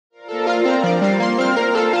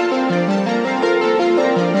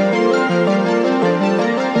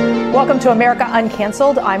Welcome to America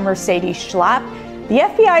Uncanceled. I'm Mercedes Schlapp. The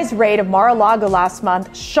FBI's raid of Mar-a-Lago last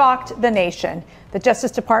month shocked the nation. The Justice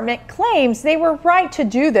Department claims they were right to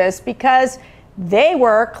do this because they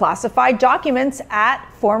were classified documents at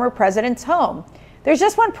former president's home. There's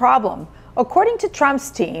just one problem. According to Trump's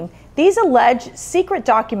team, these alleged secret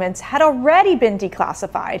documents had already been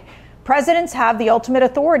declassified. Presidents have the ultimate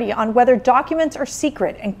authority on whether documents are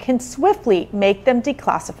secret and can swiftly make them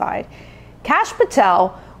declassified. Kash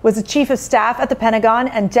Patel was the chief of staff at the Pentagon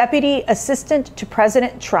and deputy assistant to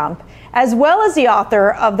President Trump, as well as the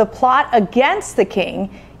author of The Plot Against the King.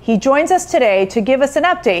 He joins us today to give us an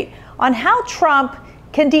update on how Trump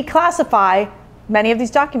can declassify many of these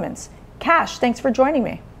documents. Kash, thanks for joining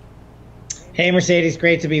me. Hey, Mercedes,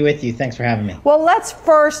 great to be with you. Thanks for having me. Well, let's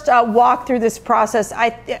first walk through this process.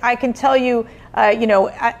 I can tell you,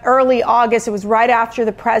 early August, it was right after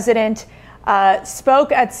the president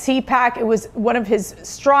spoke at CPAC. It was one of his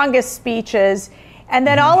strongest speeches. And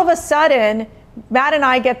then all of a sudden, Matt and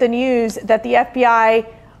I get the news that the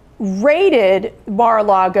FBI raided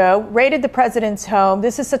Mar-a-Lago, raided the president's home.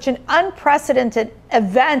 This is such an unprecedented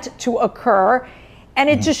event to occur. And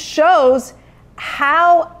it just shows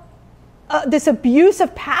how this abuse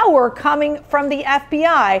of power coming from the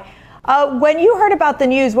FBI. When you heard about the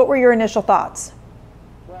news, what were your initial thoughts?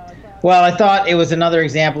 Well, I thought it was another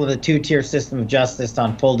example of the two-tier system of justice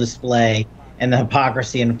on full display, and the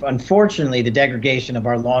hypocrisy and, unfortunately, the degradation of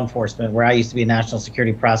our law enforcement, where I used to be a national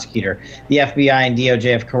security prosecutor. The FBI and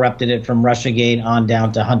DOJ have corrupted it from Russiagate on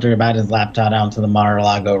down to Hunter Biden's laptop down to the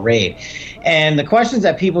Mar-a-Lago raid. And the questions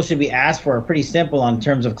that people should be asked for are pretty simple in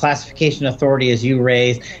terms of classification authority, as you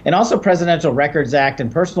raised, and also Presidential Records Act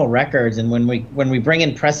and personal records. And when we bring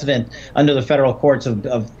in precedent under the federal courts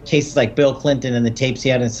of cases like Bill Clinton and the tapes he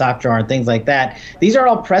had in his sock drawer and things like that, these are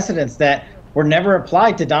all precedents that were never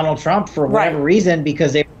applied to Donald Trump for whatever reason,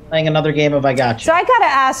 because they were playing another game of I got you. So I got to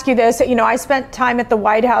ask you this. I spent time at the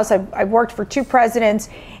White House. I've worked for two presidents.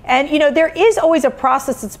 And, there is always a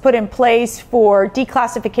process that's put in place for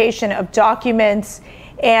declassification of documents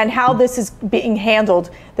and how this is being handled.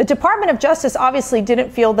 The Department of Justice obviously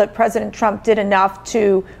didn't feel that President Trump did enough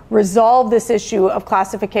to resolve this issue of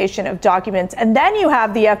classification of documents. And then you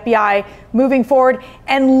have the FBI moving forward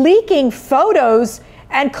and leaking photos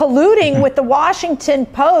and colluding with the Washington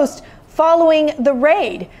Post following the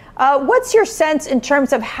raid. What's your sense in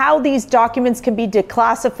terms of how these documents can be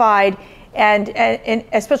declassified, and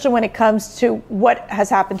especially when it comes to what has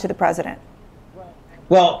happened to the president?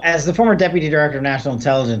 Well, as the former Deputy Director of National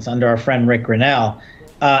Intelligence under our friend Rick Grinnell,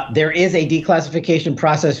 there is a declassification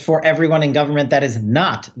process for everyone in government that is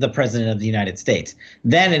not the President of the United States.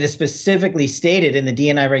 Then it is specifically stated in the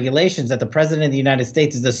D&I regulations that the President of the United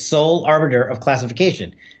States is the sole arbiter of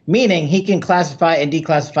classification, meaning he can classify and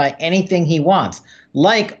declassify anything he wants,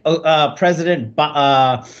 like President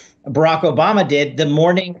Barack Obama did the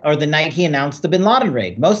morning or the night he announced the bin Laden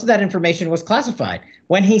raid. Most of that information was classified.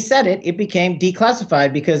 When he said it, it became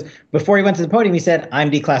declassified because before he went to the podium, he said,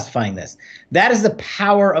 I'm declassifying this. That is the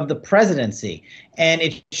power of the presidency, and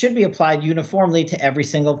it should be applied uniformly to every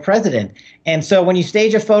single president. And so when you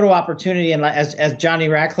stage a photo opportunity, and as Johnny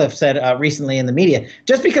Ratcliffe said recently in the media,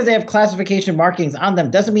 just because they have classification markings on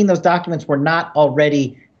them doesn't mean those documents were not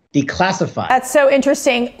already declassified. That's so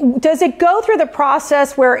interesting. Does it go through the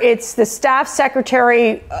process where it's the staff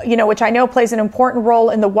secretary, which I know plays an important role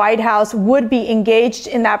in the White House, would be engaged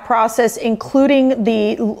in that process, including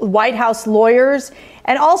the White House lawyers?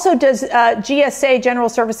 And also, does GSA, General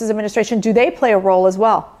Services Administration, do they play a role as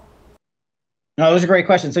well? No, those are great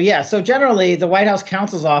questions. So generally, the White House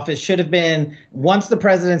counsel's office should have been, once the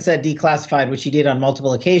president said declassified, which he did on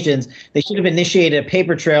multiple occasions, they should have initiated a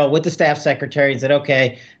paper trail with the staff secretary and said,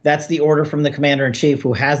 okay, that's the order from the commander in chief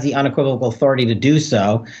who has the unequivocal authority to do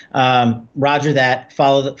so. Roger that,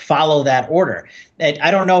 follow that order. I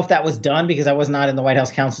don't know if that was done because I was not in the White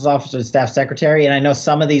House counsel's office or the staff secretary. And I know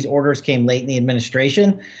some of these orders came late in the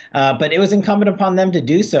administration, but it was incumbent upon them to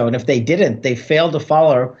do so. And if they didn't, they failed to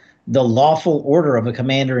follow the lawful order of a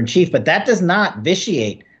commander in chief. But that does not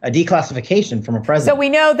vitiate a declassification from a president. So we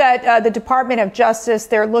know that the Department of Justice,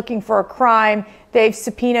 they're looking for a crime. They've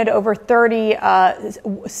subpoenaed over 30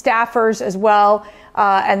 staffers as well.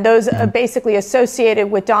 And those are basically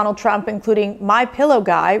associated with Donald Trump, including my pillow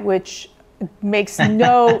guy, which makes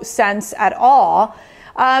no sense at all.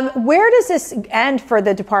 Where does this end for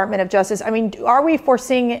the Department of Justice? I mean, are we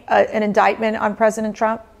foreseeing an indictment on President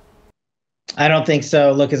Trump? I don't think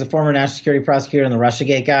so. Look, as a former national security prosecutor and the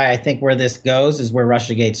Russiagate guy, I think where this goes is where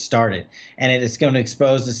Russiagate started. And it is going to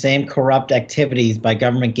expose the same corrupt activities by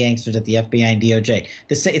government gangsters at the FBI and DOJ.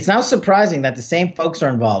 It's now surprising that the same folks are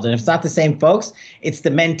involved. And if it's not the same folks, it's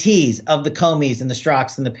the mentees of the Comeys and the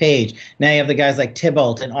Strocks and the Page. Now you have the guys like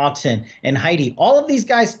Thibault and Auten and Heidi. All of these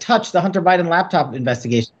guys touched the Hunter Biden laptop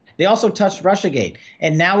investigation. They also touched Russiagate.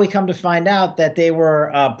 And now we come to find out that they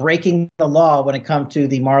were breaking the law when it comes to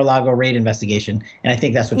the Mar-a-Lago raid investigation. And I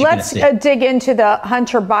think that's what you're going to see. Let's dig into the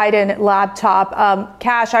Hunter Biden laptop.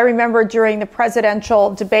 Kash, I remember during the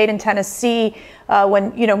presidential debate in Tennessee,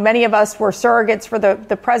 when many of us were surrogates for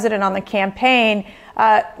the president on the campaign,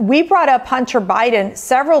 we brought up Hunter Biden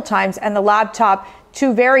several times and the laptop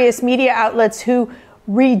to various media outlets who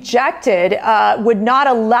rejected, would not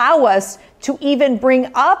allow us to even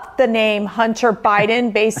bring up the name Hunter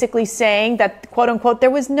Biden, basically saying that, quote unquote, there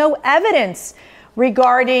was no evidence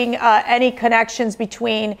regarding any connections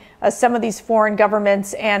between some of these foreign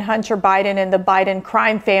governments and Hunter Biden and the Biden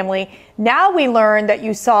crime family. Now we learn that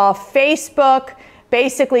you saw Facebook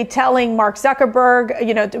basically telling Mark Zuckerberg,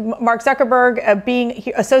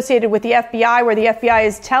 being associated with the FBI, where the FBI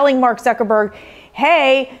is telling Mark Zuckerberg,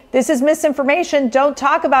 hey, this is misinformation. Don't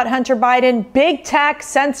talk about Hunter Biden. Big tech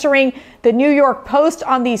censoring the New York Post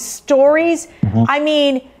on these stories. Mm-hmm. I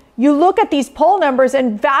mean, you look at these poll numbers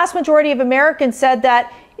and vast majority of Americans said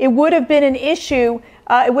that it would have been an issue.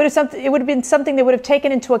 It would have been something they would have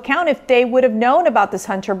taken into account if they would have known about this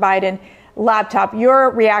Hunter Biden laptop.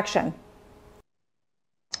 Your reaction?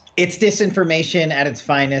 It's disinformation at its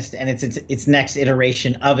finest, and it's its next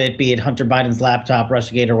iteration of it, be it Hunter Biden's laptop,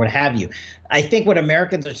 Russiagate, or what have you. I think what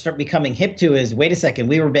Americans are start becoming hip to is, wait a second,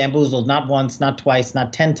 we were bamboozled not once, not twice,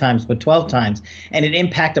 not 10 times, but 12 times, and it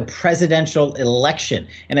impacted a presidential election.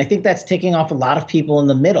 And I think that's ticking off a lot of people in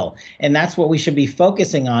the middle. And that's what we should be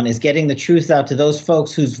focusing on, is getting the truth out to those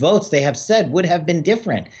folks whose votes they have said would have been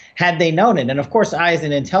different had they known it. And of course, I, as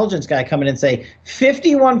an intelligence guy, come in and say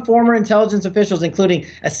 51 former intelligence officials, including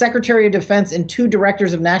a Secretary of Defense and 2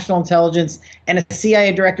 directors of national intelligence and a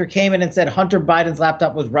CIA director, came in and said Hunter Biden's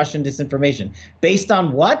laptop was Russian disinformation. Based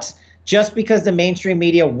on what? Just because the mainstream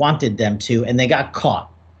media wanted them to, and they got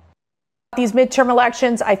caught. These midterm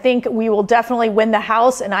elections, I think we will definitely win the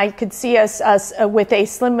House, and I could see us with a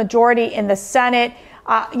slim majority in the Senate.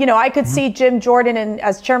 I could see Jim Jordan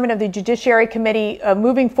as chairman of the Judiciary Committee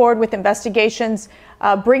moving forward with investigations,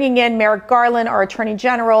 bringing in Merrick Garland, our Attorney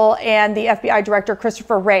General, and the FBI Director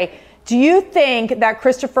Christopher Wray. Do you think that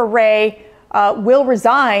Christopher Wray will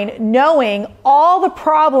resign, knowing all the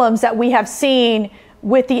problems that we have seen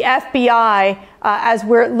with the FBI as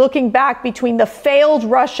we're looking back between the failed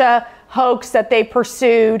Russia hoax that they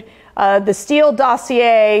pursued, the Steele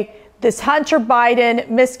dossier, this Hunter Biden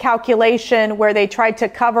miscalculation where they tried to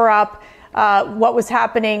cover up what was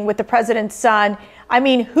happening with the president's son? I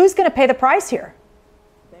mean, who's going to pay the price here?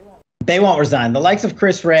 They won't resign. The likes of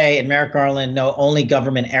Chris Wray and Merrick Garland know only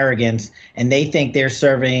government arrogance, and they think they're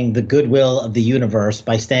serving the goodwill of the universe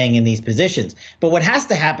by staying in these positions. But what has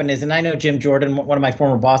to happen is, and I know Jim Jordan, one of my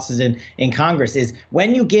former bosses in Congress, is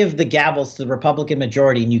when you give the gavels to the Republican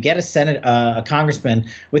majority and you get a congressman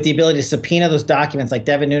with the ability to subpoena those documents like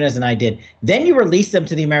Devin Nunes and I did, then you release them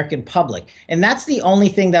to the American public. And that's the only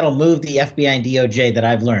thing that'll move the FBI and DOJ that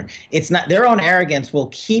I've learned. It's not their own arrogance will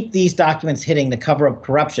keep these documents hitting to cover up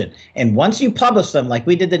corruption. And once you publish them, like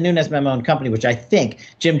we did the Nunes memo and company, which I think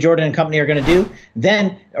Jim Jordan and company are going to do,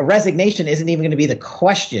 then a resignation isn't even going to be the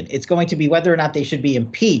question. It's going to be whether or not they should be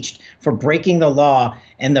impeached for breaking the law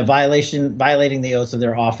and the violating the oaths of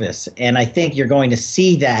their office. And I think you're going to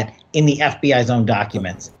see that in the FBI's own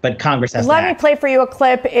documents. But Congress has to act. Let me play for you a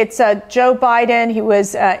clip. It's Joe Biden. He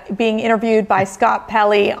was being interviewed by Scott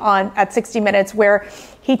Pelley at 60 Minutes, where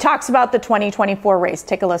he talks about the 2024 race.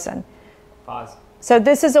 Take a listen. Pause. So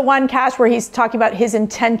this is a one, Kash, where he's talking about his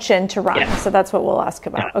intention to run. Yeah. So that's what we'll ask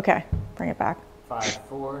about. Yeah. Okay, bring it back. 5,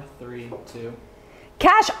 4, 3, 2.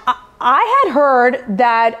 Kash, I had heard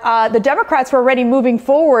that the Democrats were already moving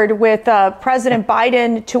forward with President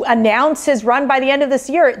Biden to announce his run by the end of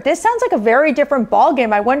this year. This sounds like a very different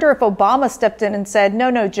ballgame. I wonder if Obama stepped in and said,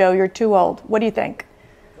 no, Joe, you're too old. What do you think?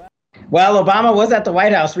 Well, Obama was at the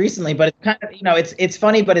White House recently, but it's kind of, it's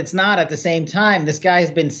funny, but it's not at the same time. This guy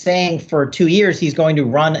has been saying for 2 years he's going to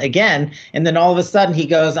run again. And then all of a sudden he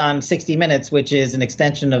goes on 60 Minutes, which is an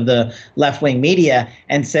extension of the left wing media,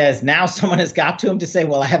 and says now someone has got to him to say,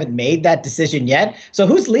 well, I haven't made that decision yet. So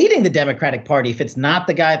who's leading the Democratic Party if it's not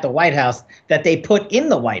the guy at the White House that they put in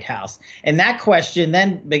the White House? And that question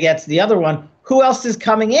then begets the other one. Who else is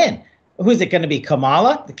coming in? Who's it going to be?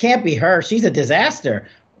 Kamala? It can't be her. She's a disaster.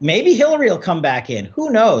 Maybe Hillary will come back in. Who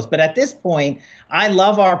knows? But at this point, I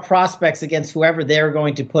love our prospects against whoever they're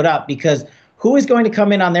going to put up, because who is going to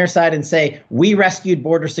come in on their side and say, we rescued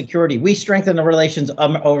border security, we strengthened the relations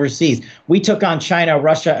overseas, we took on China,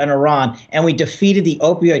 Russia, and Iran, and we defeated the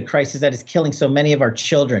opioid crisis that is killing so many of our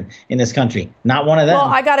children in this country? Not one of them. Well,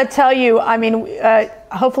 I got to tell you, I mean,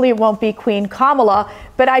 hopefully it won't be Queen Kamala,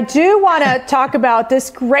 but I do want to talk about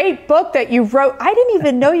this great book that you wrote. I didn't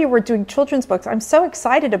even know you were doing children's books. I'm so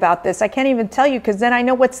excited about this. I can't even tell you, because then I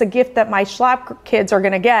know what's the gift that my Schlapp kids are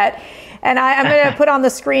going to get. And I'm going to put on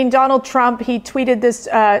the screen Donald Trump. He tweeted this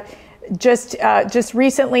just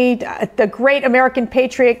recently. The great American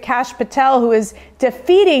patriot Kash Patel, who is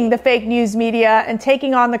defeating the fake news media and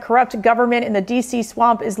taking on the corrupt government in the D.C.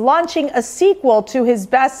 swamp, is launching a sequel to his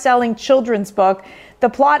best-selling children's book, The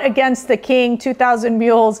Plot Against the King, 2,000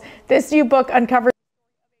 Mules. This new book uncovers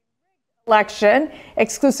election,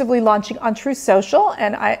 exclusively launching on Truth Social.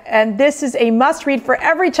 And this is a must-read for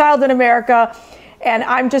every child in America. And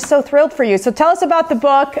I'm just so thrilled for you. So tell us about the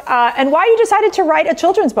book and why you decided to write a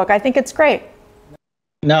children's book. I think it's great.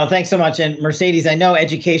 No, thanks so much. And Mercedes, I know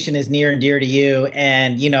education is near and dear to you.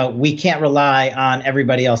 And, you know, we can't rely on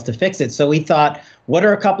everybody else to fix it. So we thought, what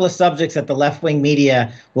are a couple of subjects that the left-wing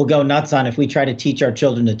media will go nuts on if we try to teach our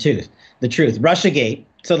children the truth? Russiagate.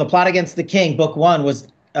 So The Plot Against the King, book one, was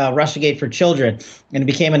Russiagate for children, and it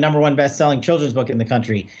became a #1 best-selling children's book in the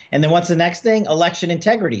country. And then what's the next thing? Election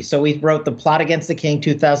integrity. So we wrote The Plot Against the King,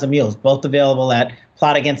 2,000 Mules, both available at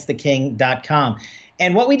plotagainsttheking.com.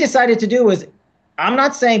 And what we decided to do was, I'm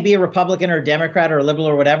not saying be a Republican or a Democrat or a liberal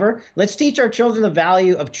or whatever. Let's teach our children the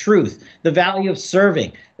value of truth, the value of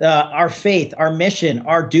serving, our faith, our mission,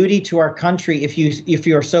 our duty to our country. If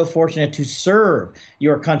you are so fortunate to serve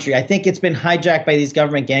your country, I think it's been hijacked by these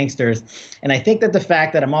government gangsters, and I think that the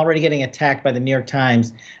fact that I'm already getting attacked by the New York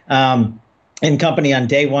Times and company on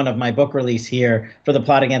day one of my book release here for The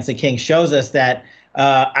Plot Against the King shows us that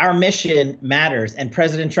our mission matters. And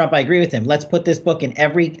President Trump, I agree with him. Let's put this book in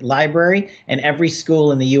every library and every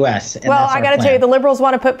school in the U.S. Well, I got to tell you, the liberals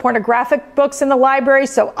want to put pornographic books in the library.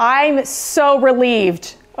 So I'm so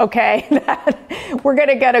relieved, okay, that we're going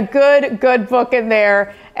to get a good book in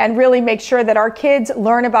there and really make sure that our kids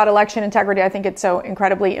learn about election integrity. I think it's so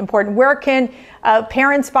incredibly important. Where can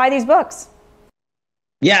parents buy these books?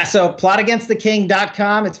 Yeah, so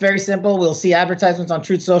plotagainsttheking.com. It's very simple. We'll see advertisements on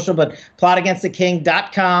Truth Social, but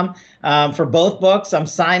plotagainsttheking.com for both books. I'm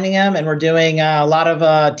signing them, and we're doing a lot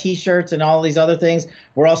of T-shirts and all these other things.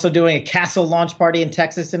 We're also doing a castle launch party in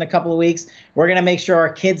Texas in a couple of weeks. We're going to make sure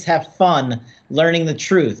our kids have fun learning the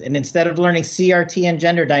truth. And instead of learning CRT and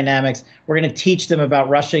gender dynamics, we're going to teach them about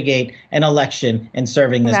Russiagate and election and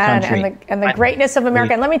serving this country. And the greatness of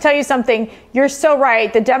America. And let me tell you something. You're so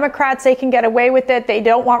right. The Democrats, they can get away with it. They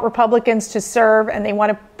don't want Republicans to serve, and they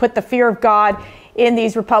want to put the fear of God in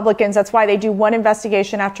these Republicans. That's why they do one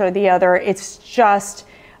investigation after the other. It's just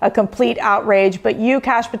a complete outrage. But you,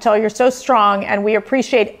 Kash Patel, you're so strong, and we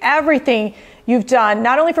appreciate everything you've done,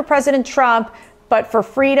 not only for President Trump, but for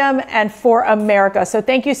freedom and for America. So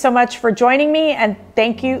thank you so much for joining me, and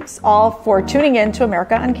thank you all for tuning in to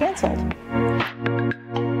America Uncanceled.